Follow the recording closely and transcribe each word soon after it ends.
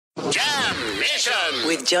Mission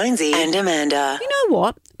with Jonesy and Amanda. You know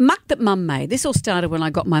what? Muck that Mum made. This all started when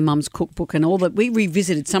I got my mum's cookbook and all that. We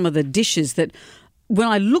revisited some of the dishes that when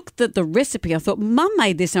I looked at the recipe, I thought, Mum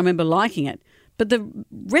made this. I remember liking it. But the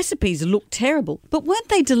recipes looked terrible. But weren't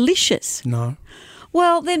they delicious? No.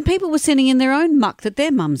 Well, then people were sending in their own muck that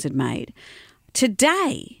their mums had made.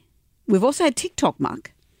 Today, we've also had TikTok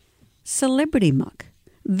muck, celebrity muck.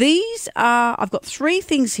 These are, I've got three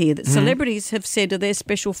things here that celebrities have said are their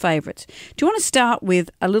special favourites. Do you want to start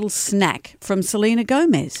with a little snack from Selena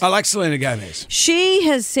Gomez? I like Selena Gomez. She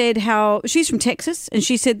has said how, she's from Texas, and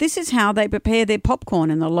she said this is how they prepare their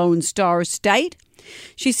popcorn in the Lone Star Estate.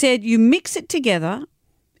 She said you mix it together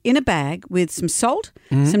in a bag with some salt,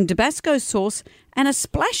 some Tabasco sauce, and a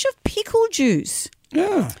splash of pickle juice.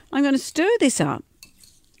 Yeah. I'm going to stir this up.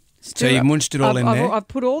 So you munched it all in there? I've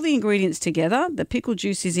put all the ingredients together. The pickle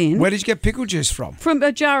juice is in. Where did you get pickle juice from? From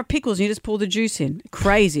a jar of pickles, and you just pour the juice in.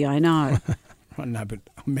 Crazy, I know. Oh, no, but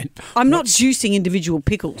I meant... I'm not juicing individual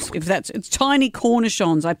pickles. It's tiny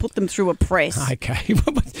cornichons. I put them through a press. Okay.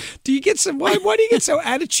 Do you get some... Why do you get so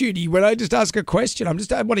attitudey when I just ask a question? I'm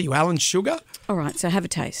just... What are you, Alan Sugar? All right, so have a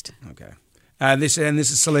taste. Okay. This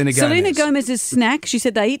is Selena Gomez. Selena Gomez's snack. She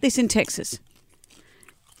said they eat this in Texas.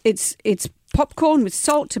 It's popcorn with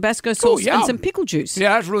salt, Tabasco sauce, and some pickle juice.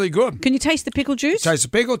 Yeah, that's really good. Can you taste the pickle juice? Taste the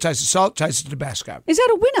pickle, taste the salt, taste the Tabasco. Is that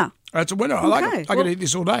a winner? That's a winner. I like it. I can eat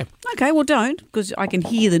this all day. Okay, well, don't, because I can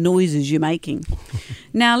hear the noises you're making.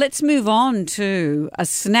 Now, let's move on to a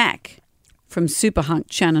snack from super hunk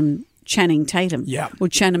Channing Tatum. Yeah. Or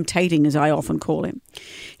Channing Tating, as I often call him.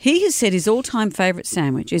 He has said his all-time favourite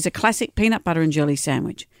sandwich is a classic peanut butter and jelly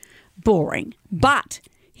sandwich. Boring. But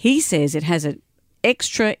he says it has an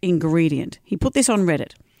extra ingredient. He put this on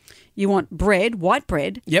Reddit. You want bread, white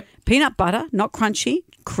bread. Yep. Peanut butter, not crunchy,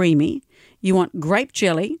 creamy. You want grape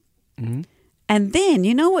jelly. And then,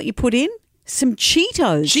 you know what you put in? Some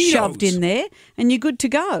Cheetos shoved in there, and you're good to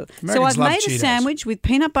go. Americans so I've love made a Cheetos. sandwich with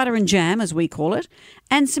peanut butter and jam, as we call it,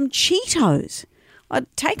 and some Cheetos. I'd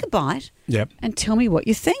take a bite and tell me what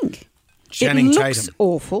you think. Channing it looks Tatum.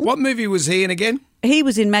 awful. What movie was he in again? He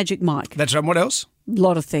was in Magic Mike. That's right. What else? A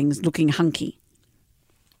lot of things looking hunky.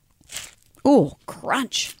 Oh,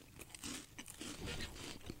 crunch.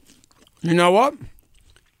 You know what?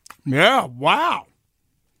 Yeah, wow.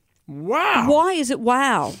 Wow. Why is it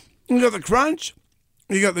wow? You got the crunch,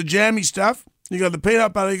 you got the jammy stuff, you got the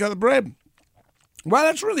peanut butter, you got the bread. Wow,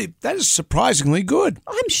 that is surprisingly good.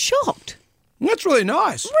 I'm shocked. That's really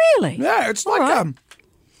nice. Really? Yeah, it's All like right.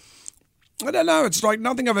 I don't know, it's like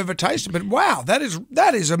nothing I've ever tasted, but wow, that is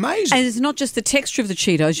amazing. And it's not just the texture of the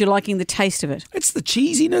Cheetos, you're liking the taste of it. It's the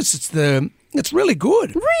cheesiness, it's really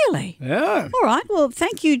good. Really? Yeah. All right. Well,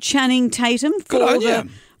 thank you, Channing Tatum, for Good on you.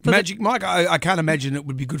 for Magic Mike, I can't imagine it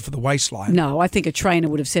would be good for the waistline. No, I think a trainer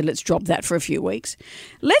would have said, let's drop that for a few weeks.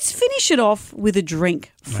 Let's finish it off with a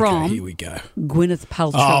drink from Okay, here we go. Gwyneth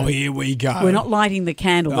Paltrow. Oh, here we go. We're not lighting the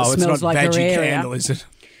candle that it's smells not like her veggie area. candle, is it?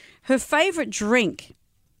 Her favourite drink.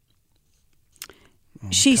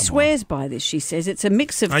 She swears by this. She says it's a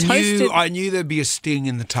mix of toasted. I knew there'd be a sting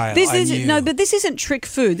in the tail. This I is knew. no, but this isn't trick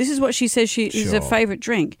food. This is what she says is her Sure. favourite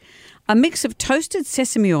drink: a mix of toasted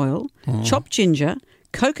sesame oil, chopped ginger,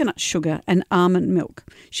 coconut sugar, and almond milk.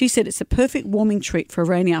 She said it's a perfect warming treat for a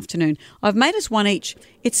rainy afternoon. I've made us one each.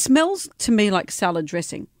 It smells to me like salad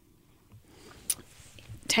dressing.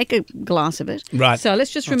 Take a glass of it. Right. So let's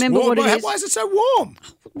just remember warm. what it is. Why is it so warm?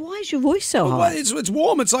 Why is your voice so Well, high? it's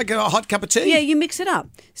warm. It's like a hot cup of tea. Yeah, you mix it up.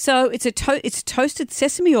 So it's it's toasted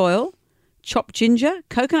sesame oil, chopped ginger,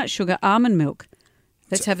 coconut sugar, almond milk.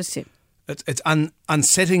 Let's have a sip. It's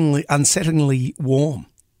unsettlingly warm.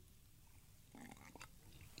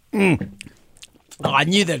 Oh, I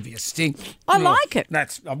knew there'd be a sting. I like it.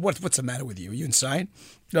 That's what's the matter with you? Are you insane?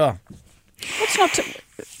 Oh. What's not to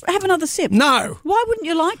have another sip? No. Why wouldn't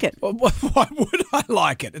you like it? Well, why would I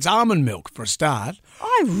like it? It's almond milk for a start.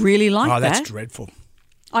 I really like that. Oh, that's dreadful.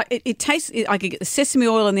 It tastes. I could get the sesame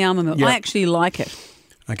oil and the almond milk. Yeah. I actually like it.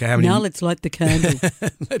 Okay, how many? Now let's light the candle.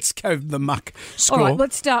 Let's go with the muck score. All right,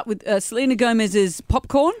 let's start with Selena Gomez's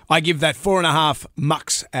popcorn. I give that 4.5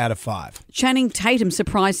 mucks out of 5. Channing Tatum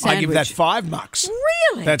surprise sandwich. I give that 5 mucks.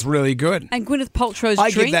 Really? That's really good. And Gwyneth Paltrow's I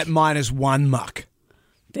drink. give that -1 muck.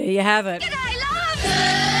 There you have it. It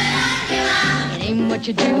ain't what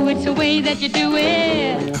you do, it's the way that you do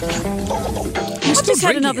it. I still just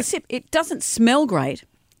had drinking another it. sip. It doesn't smell great,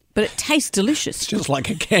 but it tastes delicious. It's just like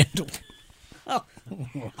a candle.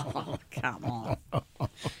 Come on.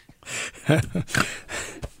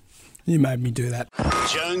 You made me do that.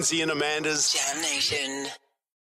 Jonesy and Amanda's Jam Nation.